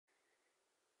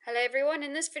Hello everyone,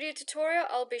 in this video tutorial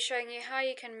I'll be showing you how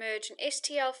you can merge an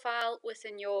STL file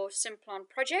within your Simplant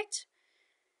project.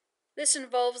 This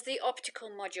involves the optical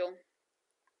module.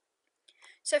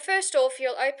 So first off,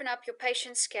 you'll open up your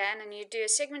patient scan and you do a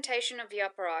segmentation of the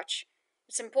upper arch.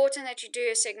 It's important that you do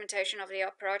a segmentation of the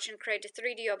upper arch and create a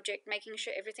 3D object, making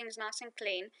sure everything's nice and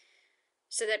clean,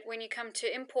 so that when you come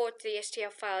to import the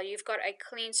STL file you've got a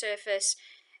clean surface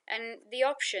and the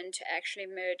option to actually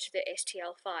merge the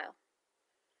STL file.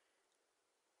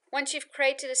 Once you've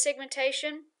created a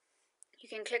segmentation, you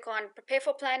can click on Prepare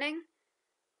for Planning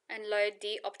and load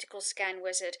the Optical Scan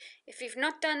Wizard. If you've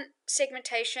not done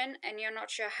segmentation and you're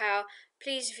not sure how,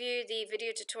 please view the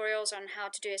video tutorials on how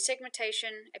to do a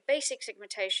segmentation, a basic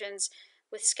segmentations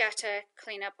with scatter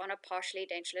cleanup on a partially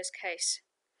edentulous case.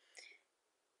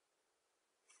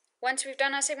 Once we've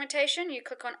done our segmentation, you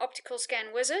click on Optical Scan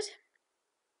Wizard.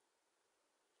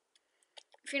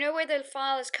 If you know where the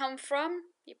file has come from,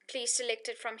 you please select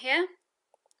it from here.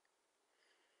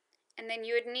 And then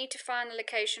you would need to find the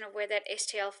location of where that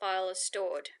STL file is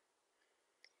stored.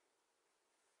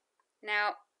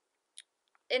 Now,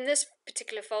 in this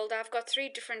particular folder, I've got 3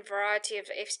 different variety of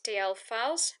STL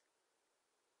files.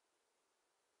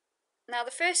 Now,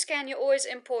 the first scan you always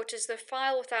import is the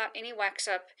file without any wax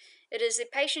up. It is the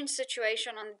patient's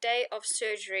situation on the day of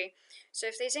surgery. So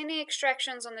if there's any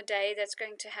extractions on the day that's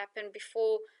going to happen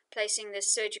before placing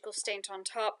this surgical stent on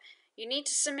top, you need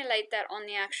to simulate that on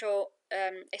the actual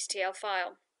STL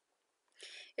file.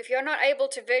 If you're not able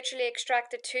to virtually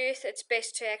extract the tooth, it's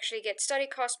best to actually get study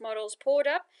cast models poured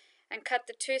up and cut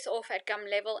the tooth off at gum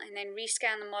level and then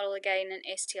rescan the model again in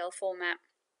STL format.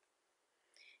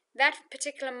 That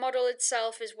particular model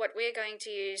itself is what we're going to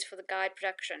use for the guide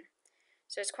production.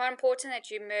 So it's quite important that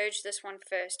you merge this one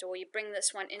first, or you bring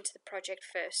this one into the project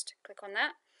first. Click on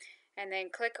that and then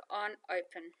click on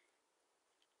Open.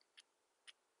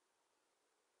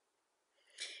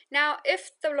 Now,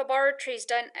 if the laboratory's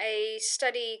done a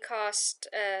study cast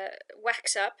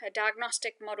wax up, a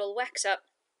diagnostic model wax up,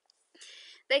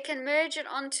 they can merge it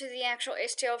onto the actual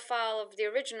STL file of the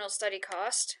original study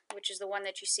cast, which is the one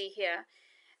that you see here.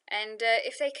 And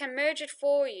if they can merge it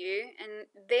for you and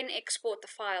then export the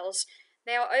files,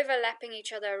 they are overlapping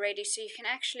each other already, so you can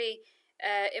actually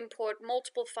import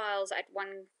multiple files at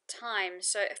one time.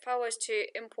 So if I was to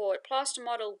import plaster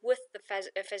model with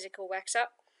the physical wax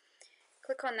up,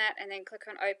 click on that and then click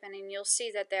on Open, and you'll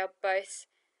see that they are both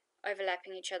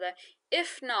overlapping each other.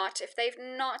 If not, if they've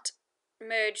not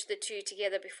merged the two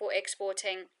together before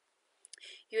exporting,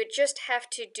 you would just have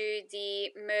to do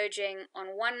the merging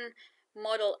on one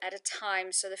model at a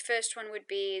time. So the first one would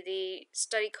be the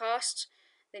study cast,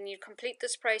 then you complete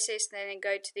this process, then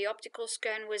go to the Optical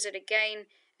Scan Wizard again,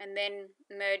 and then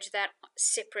merge that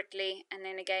separately, and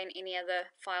then again any other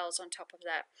files on top of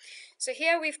that. So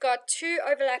here we've got 2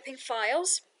 overlapping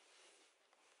files,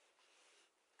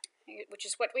 which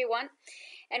is what we want,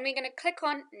 and we're going to click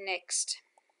on Next.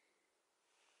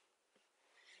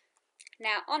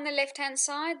 Now on the left hand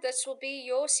side, this will be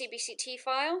your CBCT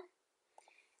file,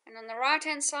 and on the right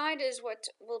hand side is what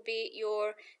will be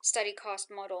your study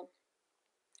cast model.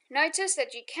 Notice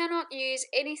that you cannot use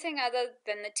anything other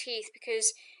than the teeth,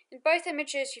 because in both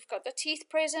images you've got the teeth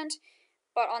present,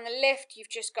 but on the left you've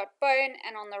just got bone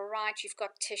and on the right you've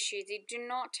got tissue. They do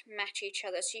not match each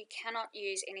other, so you cannot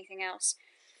use anything else.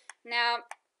 Now,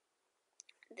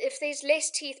 if there's less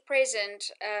teeth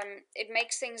present, it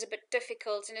makes things a bit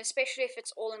difficult, and especially if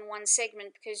it's all in one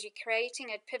segment, because you're creating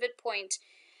a pivot point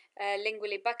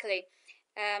lingually buccally.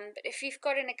 But if you've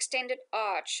got an extended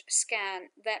arch scan,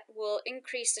 that will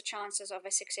increase the chances of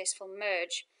a successful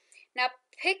merge. Now,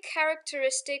 pick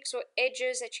characteristics or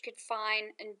edges that you could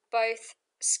find in both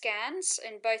scans,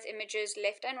 in both images,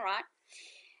 left and right,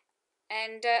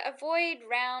 and avoid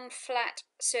round, flat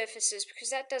surfaces, because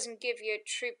that doesn't give you a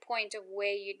true point of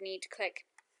where you'd need to click.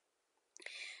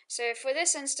 So for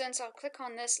this instance, I'll click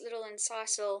on this little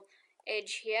incisal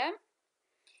edge here.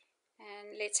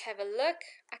 And let's have a look.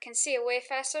 I can see a wear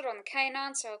facet on the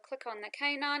canine, so I'll click on the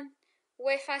canine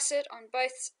wear facet on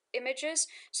both images.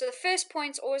 So the first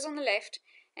point's always on the left,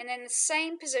 and then the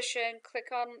same position, click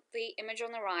on the image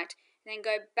on the right, and then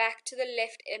go back to the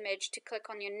left image to click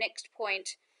on your next point.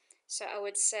 So I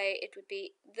would say it would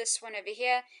be this one over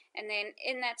here, and then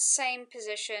in that same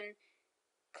position,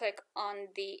 click on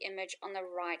the image on the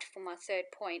right for my third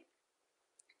point.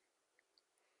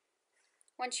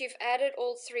 Once you've added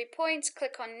all 3 points,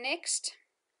 click on Next,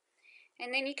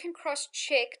 and then you can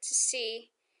cross-check to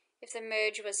see if the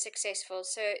merge was successful.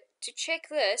 So to check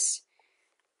this,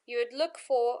 you would look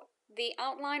for the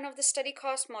outline of the study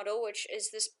cast model, which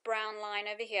is this brown line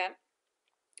over here,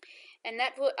 and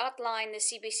that will outline the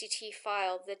CBCT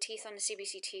file, the teeth on the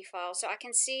CBCT file. So I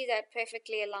can see that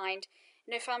perfectly aligned,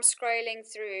 and if I'm scrolling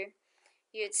through,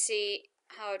 you'd see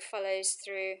how it follows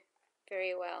through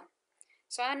very well.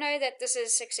 So I know that this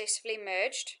is successfully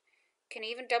merged. Can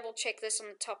even double check this on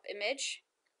the top image.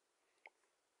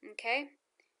 Okay,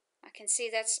 I can see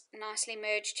that's nicely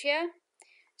merged here.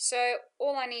 So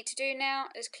all I need to do now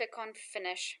is click on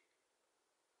finish.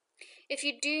 If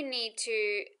you do need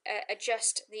to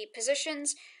adjust the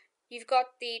positions, you've got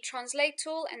the translate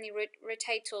tool and the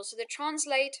rotate tool. So the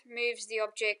translate moves the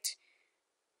object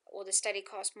or the study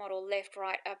cast model left,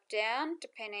 right, up, down,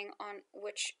 depending on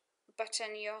which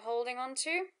button you're holding onto.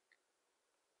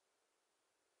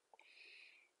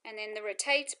 And then the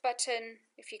rotate button,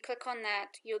 if you click on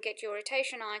that, you'll get your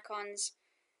rotation icons,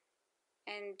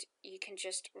 and you can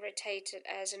just rotate it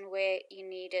as and where you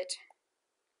need it.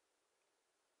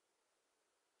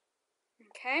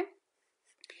 Okay.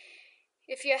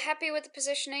 If you're happy with the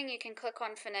positioning, you can click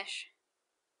on finish.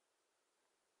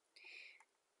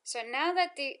 So now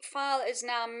that the file is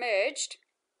now merged,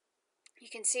 you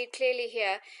can see it clearly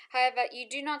here. However, you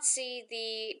do not see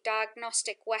the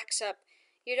diagnostic wax up.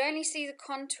 You'd only see the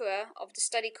contour of the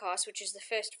study cast, which is the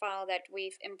first file that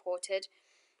we've imported.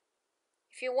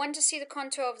 If you want to see the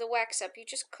contour of the wax up, you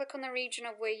just click on the region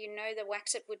of where you know the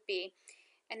wax up would be,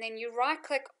 and then you right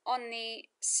click on the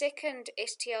second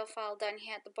STL file down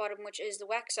here at the bottom, which is the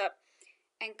wax up,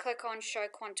 and click on show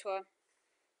contour.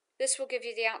 This will give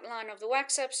you the outline of the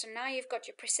wax up, so now you've got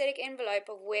your prosthetic envelope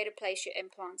of where to place your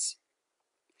implants.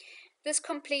 This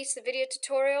completes the video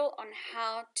tutorial on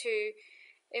how to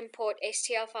import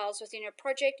STL files within your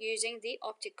project using the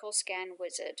Optical Scan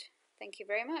Wizard. Thank you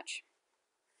very much.